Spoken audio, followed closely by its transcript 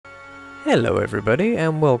Hello everybody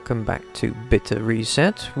and welcome back to Bitter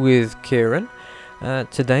Reset with Kieran.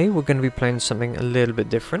 Today we're going to be playing something a little bit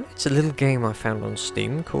different. It's a little game I found on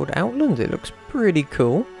Steam called Outland. It looks pretty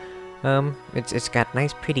cool. It's got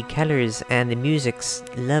nice pretty colours and the music's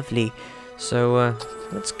lovely. So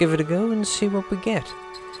let's give it a go and see what we get.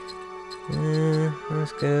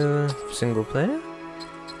 Let's go single player.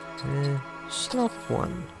 Slot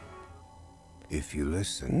 1. If you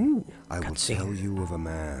listen, Ooh, I will cutscene. tell you of a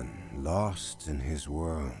man lost in his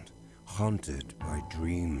world, haunted by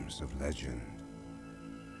dreams of legend.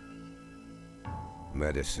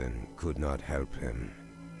 Medicine could not help him.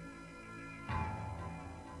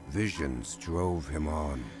 Visions drove him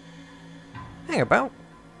on. Hang about.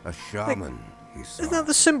 A shaman, he saw. Isn't that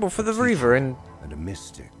the symbol for the a Reaver teacher in and a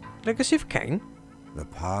mystic. Legacy of Kain? The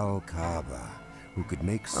Pal Kaba, who could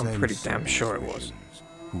make sense I'm pretty of damn his sure it was. visions,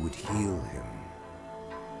 who would heal him.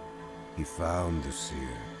 He found the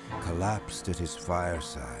seer, collapsed at his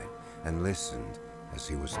fireside, and listened as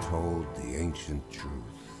he was told the ancient truth.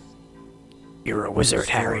 You're a wizard,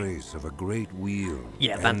 Harry. Stories of a great wheel.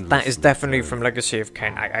 Yeah, that is endlessly definitely from turning, Legacy of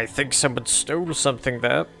Kain. I think someone stole something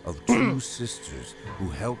there. of two sisters who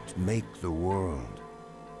helped make the world,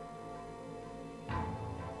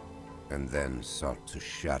 and then sought to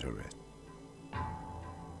shatter it.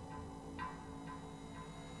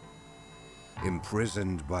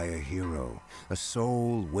 Imprisoned by a hero, a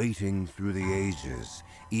soul waiting through the ages,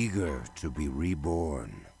 eager to be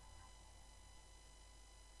reborn.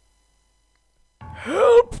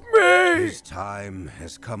 Help me! His time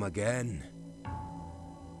has come again.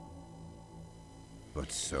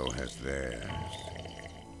 But so has theirs.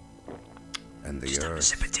 And the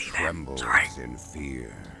earth trembles in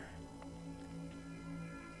fear.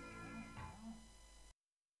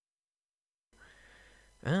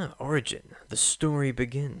 Origin. The story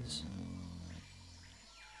begins.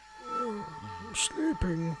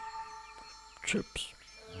 Sleeping, chips,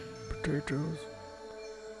 potatoes,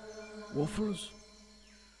 waffles,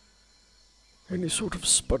 any sort of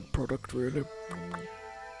spud product really.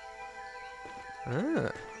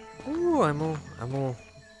 Ooh, I'm all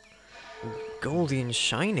goldy and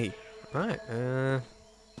shiny. Right,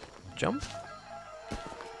 jump?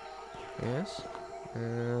 Yes.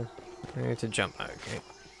 I need to jump. Okay.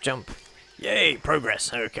 Jump. Yay,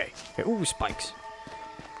 progress. Okay. Ooh, spikes.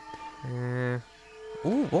 Ooh,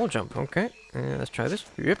 wall jump. Okay. Let's try this.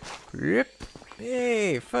 Yep. Yep.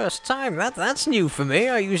 Hey, first time. That's new for me.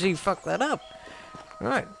 I usually fuck that up.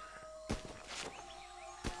 Right.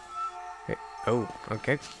 Hey. Oh,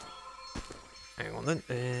 okay. Hang on then.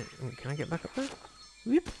 Can I get back up there?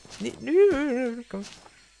 Yep. Come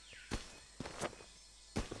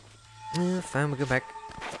on. Fine, we'll go back.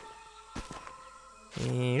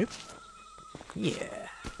 Yep. Yeah.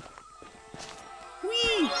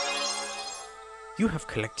 Whee! You have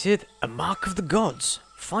collected a Mark of the Gods.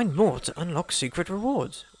 Find more to unlock secret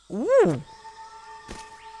rewards. Ooh!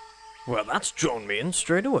 Well, that's drawn me in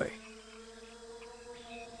straight away.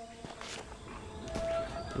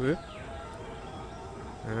 Whoop.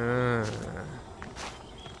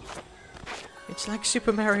 It's like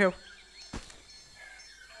Super Mario.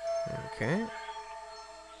 Okay.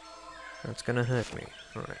 That's gonna hurt me.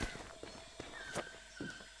 Alright.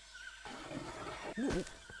 Ooh,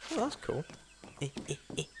 oh, that's cool.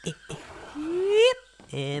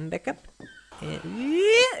 And back up.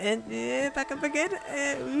 And back up again.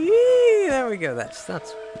 There we go. That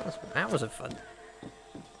was a fun.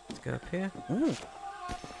 Let's go up here. Ooh.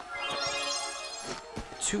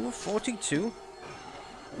 242.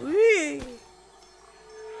 Whee!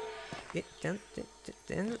 Down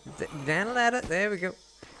the ladder. There we go.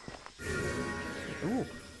 Ooh.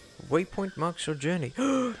 Waypoint marks your journey.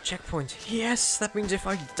 Checkpoint. Yes, that means if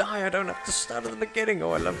I die, I don't have to start at the beginning.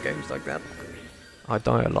 Oh, I love games like that. I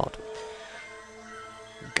die a lot.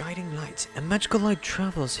 Guiding light. A magical light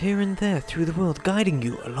travels here and there through the world, guiding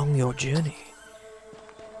you along your journey.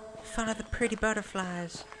 Follow the pretty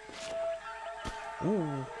butterflies.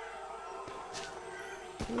 Ooh.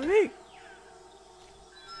 Wait.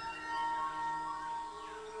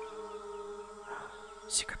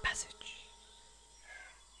 Secret passage.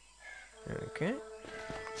 Okay.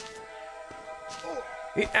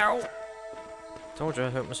 Ow! Told you I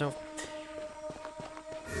hurt myself.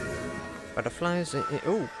 Butterflies.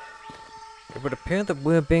 Oh. It would appear that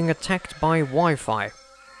we're being attacked by Wi-Fi.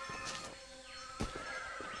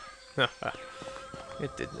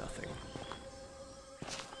 It did nothing.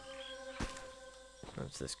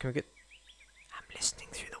 What's this? Can we get... I'm listening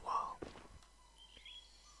through the wall.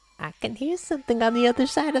 I can hear something on the other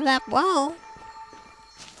side of that wall.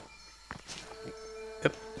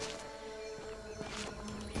 Yep.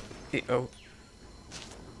 Oh.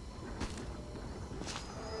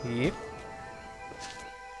 Yep.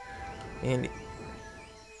 And...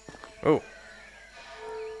 Oh.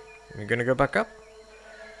 We're gonna go back up?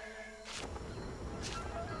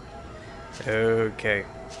 Okay.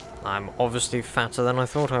 I'm obviously fatter than I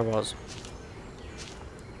thought I was.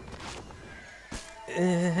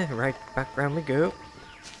 Right, back round we go.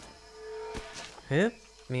 Yep.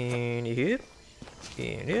 And yep.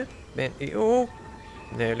 And yep. And oh.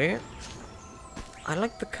 Nearly. I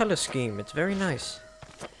like the colour scheme, it's very nice.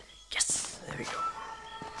 Yes! There we go.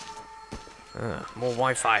 More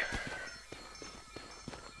Wi-Fi.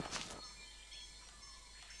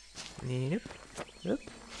 Yep. Yep.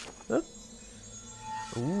 Yep.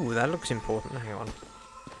 Ooh, that looks important. Hang on.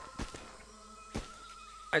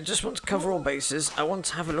 I just want to cover all bases. I want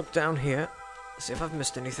to have a look down here. See if I've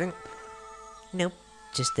missed anything. Nope.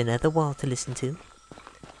 Just another wall to listen to.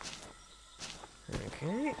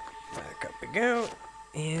 Okay. Back up we go.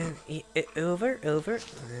 And over.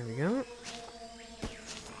 There we go.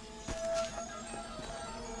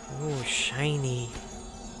 Oh, shiny.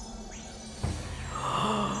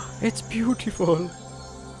 It's beautiful.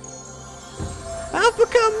 I've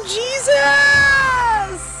become Jesus!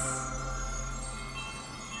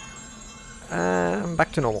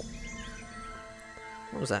 Back to normal.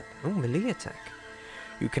 What was that? Oh, melee attack.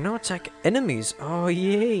 You can now attack enemies. Oh,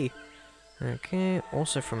 yay. Okay,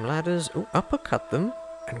 also from ladders. Oh, uppercut them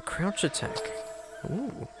and crouch attack.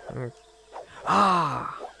 Ooh.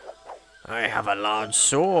 Ah! I have a large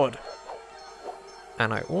sword.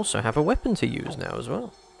 And I also have a weapon to use now as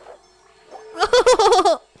well.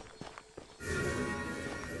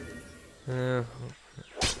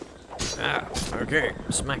 Okay.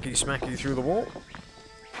 Smacky through the wall.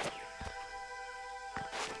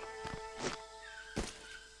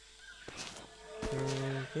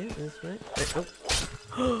 Yeah, that's right.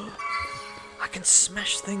 Oh. I can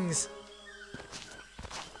smash things.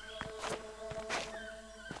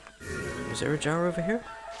 Is there a jar over here?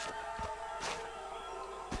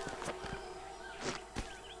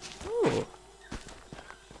 Oh.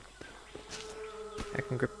 I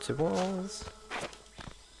can grip to walls.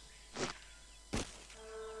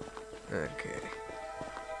 Okay.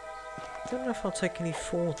 Don't know if I'll take any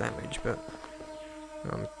fall damage, but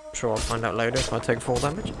I'm sure I'll find out later if I take fall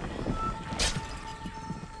damage.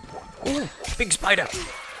 Ooh, big spider!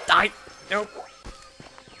 Die! Nope.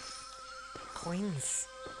 Coins.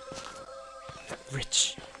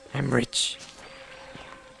 Rich. I'm rich.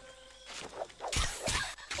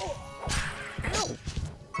 Ow!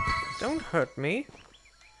 Don't hurt me.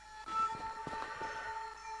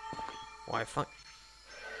 Wi-Fi.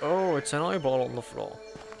 Oh, it's an eyeball on the floor.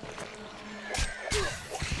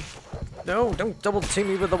 No, don't double team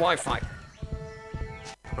me with the Wi-Fi.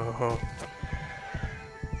 Oh.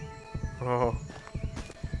 Oh.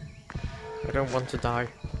 I don't want to die.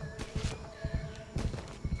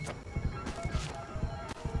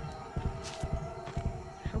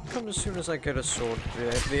 How come as soon as I get a sword,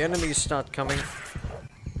 the enemies start coming?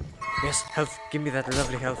 Yes, health. Give me that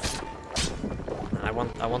lovely health. I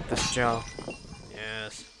want this jar.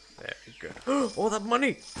 Yes. Very good. Oh, that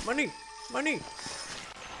money! Money! Money!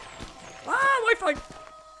 Ah, Wi-Fi!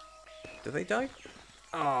 Do they die?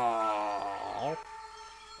 Oh,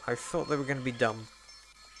 I thought they were going to be dumb.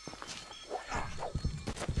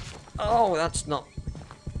 Oh, that's not...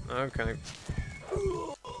 Okay.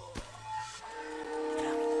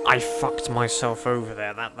 I fucked myself over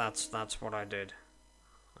there. That's what I did.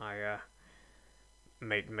 I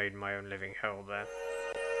made my own living hell there.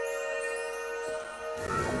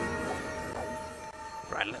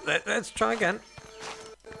 Right, let's try again.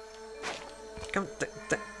 Come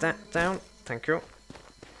down. Thank you.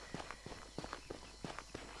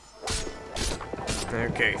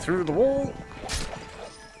 Okay, through the wall.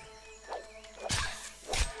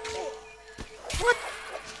 What?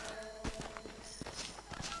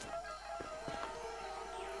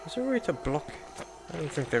 Is there a way to block? I don't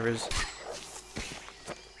think there is.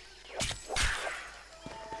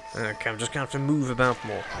 Okay, I'm just gonna have to move about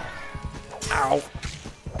more. Ow!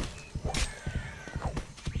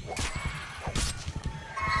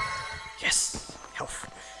 Yes! Health!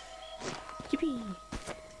 Yippee!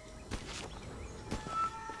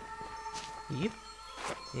 Yep.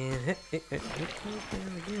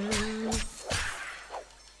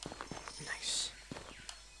 Nice.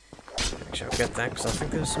 Actually, I'll get that because I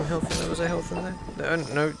think there's some health in there. Was there health in there?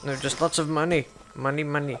 No, just lots of money.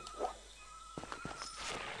 Money.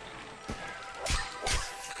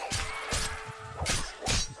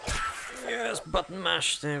 Yes, button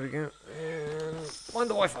mash. There we go. And find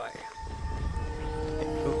the Wi-Fi.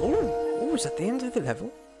 Oh, is that the end of the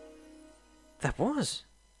level? That was.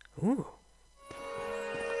 Ooh.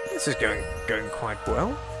 This is going quite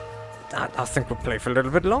well. I think we'll play for a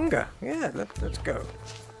little bit longer. Yeah, let's go.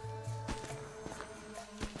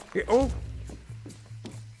 Yeah, oh!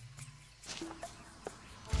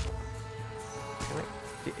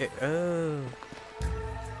 Oh.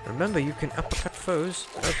 Remember, you can uppercut foes.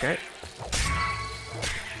 Okay.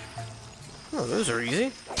 Oh, those are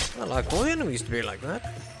easy. I like all the enemies to be like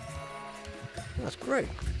that. That's great.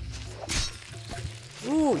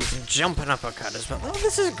 Ooh, you can jump and uppercut as well. Oh,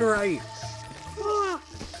 this is great. Ah.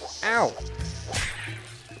 Ow.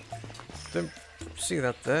 Don't see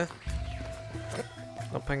that there.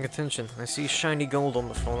 Not paying attention. I see shiny gold on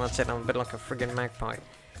the floor. That's it. I'm a bit like a friggin' magpie.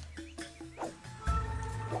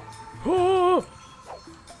 Oh!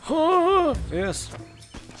 Oh! Yes.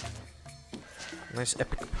 Nice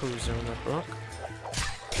epic pose on that block.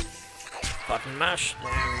 Button mash.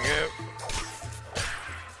 There we go.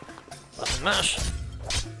 Button mash.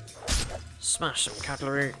 Smash some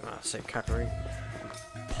cutlery. Oh, I say cutlery.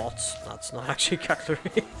 Pots. That's not actually cutlery,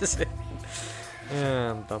 is it?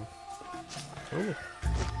 Yeah, I'm dumb. Ooh.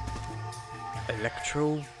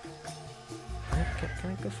 Electro.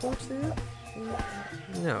 Can I go forward there?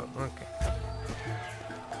 No, okay.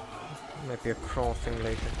 Might be a crawl thing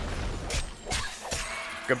later.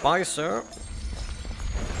 Goodbye, sir.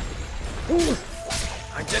 Ooh!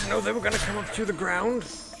 I didn't know they were gonna come up through the ground.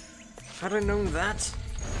 Had I known that,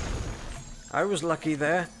 I was lucky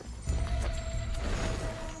there.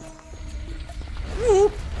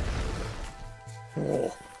 Ooh!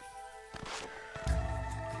 Whoa.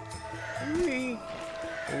 Whee!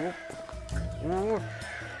 Ooh. Ooh.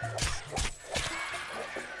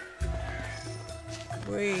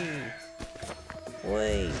 Whee!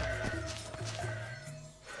 Whee!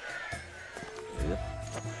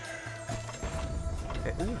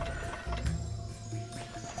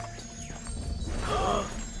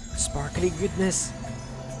 Sparkly goodness!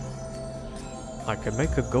 I could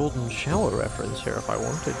make a golden shower reference here if I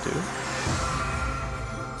wanted to.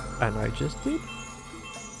 And I just did.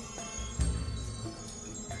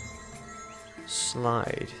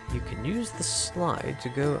 Slide. You can use the slide to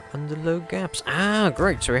go under low gaps. Ah,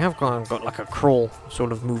 great. So we have got like a crawl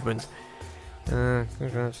sort of movement. And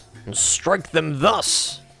strike them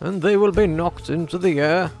thus, and they will be knocked into the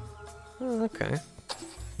air. Oh, okay.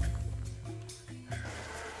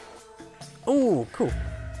 Oh, cool.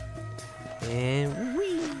 And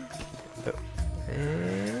wee. Oh.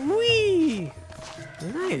 And wee.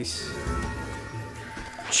 Nice.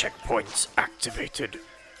 Checkpoints activated.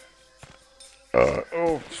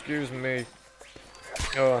 Oh, excuse me.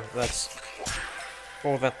 Oh, that's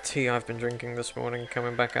all that tea I've been drinking this morning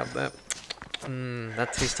coming back up there.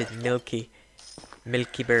 That tasted milky.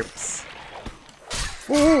 Milky Burps.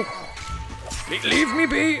 Ooh! Leave me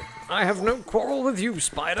be! I have no quarrel with you,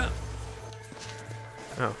 spider!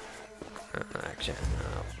 Oh. Actually,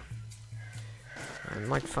 no. I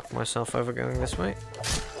might fuck myself over going this way.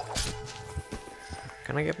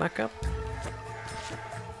 Can I get back up?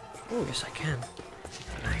 Oh, yes I can.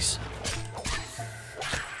 Nice.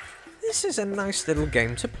 This is a nice little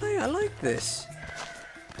game to play. I like this.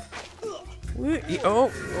 Oh,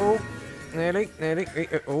 nearly,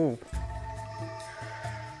 oh.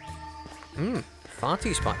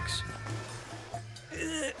 Farty spikes.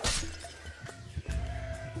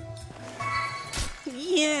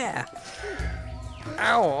 Yeah!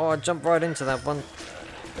 Ow, oh, I jumped right into that one.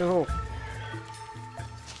 Oh.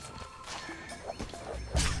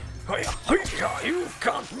 You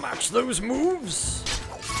can't match those moves!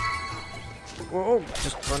 Whoa,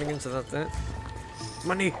 just running into that there.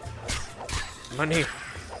 Money! Money!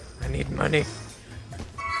 I need money!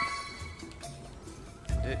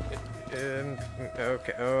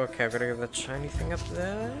 Okay, I've gotta get that shiny thing up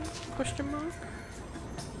there? Question mark?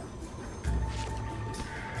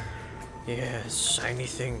 Yes, shiny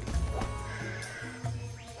thing.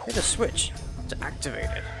 Hit a switch to activate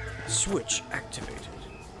it. Switch activated.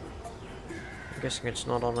 I'm guessing it's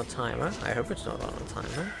not on a timer. I hope it's not on a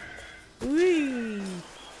timer. Whee!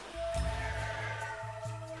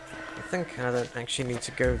 I think I don't actually need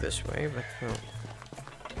to go this way, but well.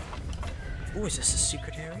 Oh, is this a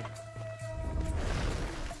secret area?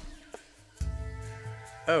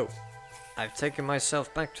 Oh, I've taken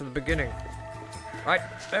myself back to the beginning. Right,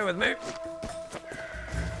 bear with me.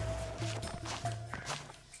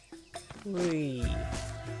 Whee!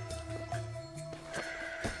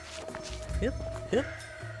 Hip, hip,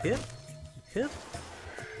 hip, hip,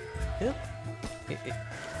 hip, hip,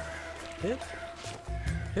 hip,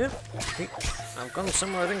 hip. I've gone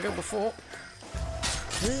somewhere I didn't go before.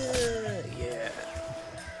 Yeah.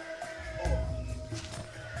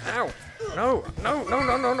 Ow! No, no, no,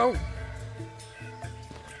 no, no, no.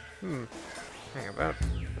 Hang about.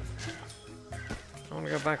 I want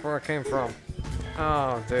to go back where I came from.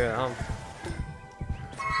 Oh dear,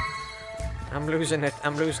 I'm losing it.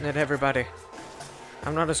 I'm losing it, everybody.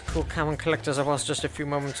 I'm not as cool, calm, and collect as I was just a few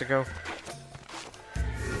moments ago.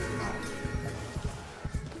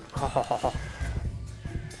 Oh.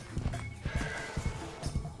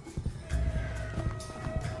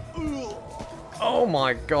 Oh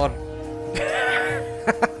my god.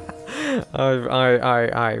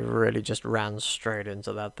 I really just ran straight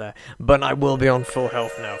into that there. But I will be on full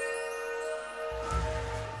health now.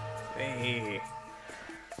 Hey.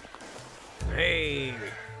 Hey.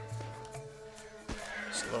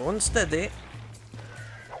 Slow and steady.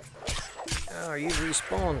 Oh, you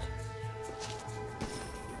respawned.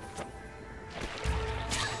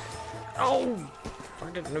 Oh! I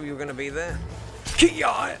didn't know you were gonna be there.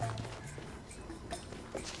 Kia!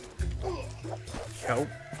 Oh.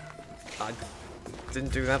 I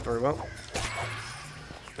didn't do that very well.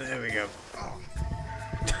 There we go.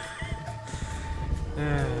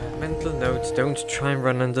 Mental note, don't try and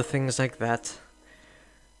run under things like that.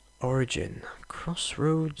 Origin.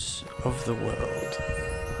 Crossroads of the world.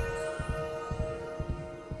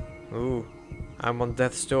 Ooh. I'm on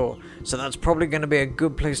death's door. So that's probably going to be a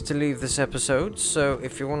good place to leave this episode. So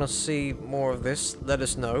if you want to see more of this, let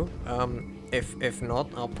us know. If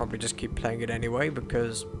not, I'll probably just keep playing it anyway,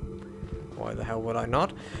 because why the hell would I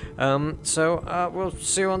not? So we'll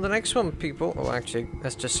see you on the next one, people. Oh, actually,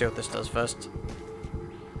 let's just see what this does first.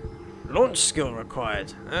 Launch skill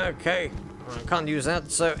required. Okay, I can't use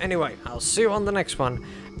that. So anyway, I'll see you on the next one.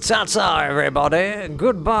 Ta-ta, everybody.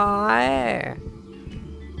 Goodbye.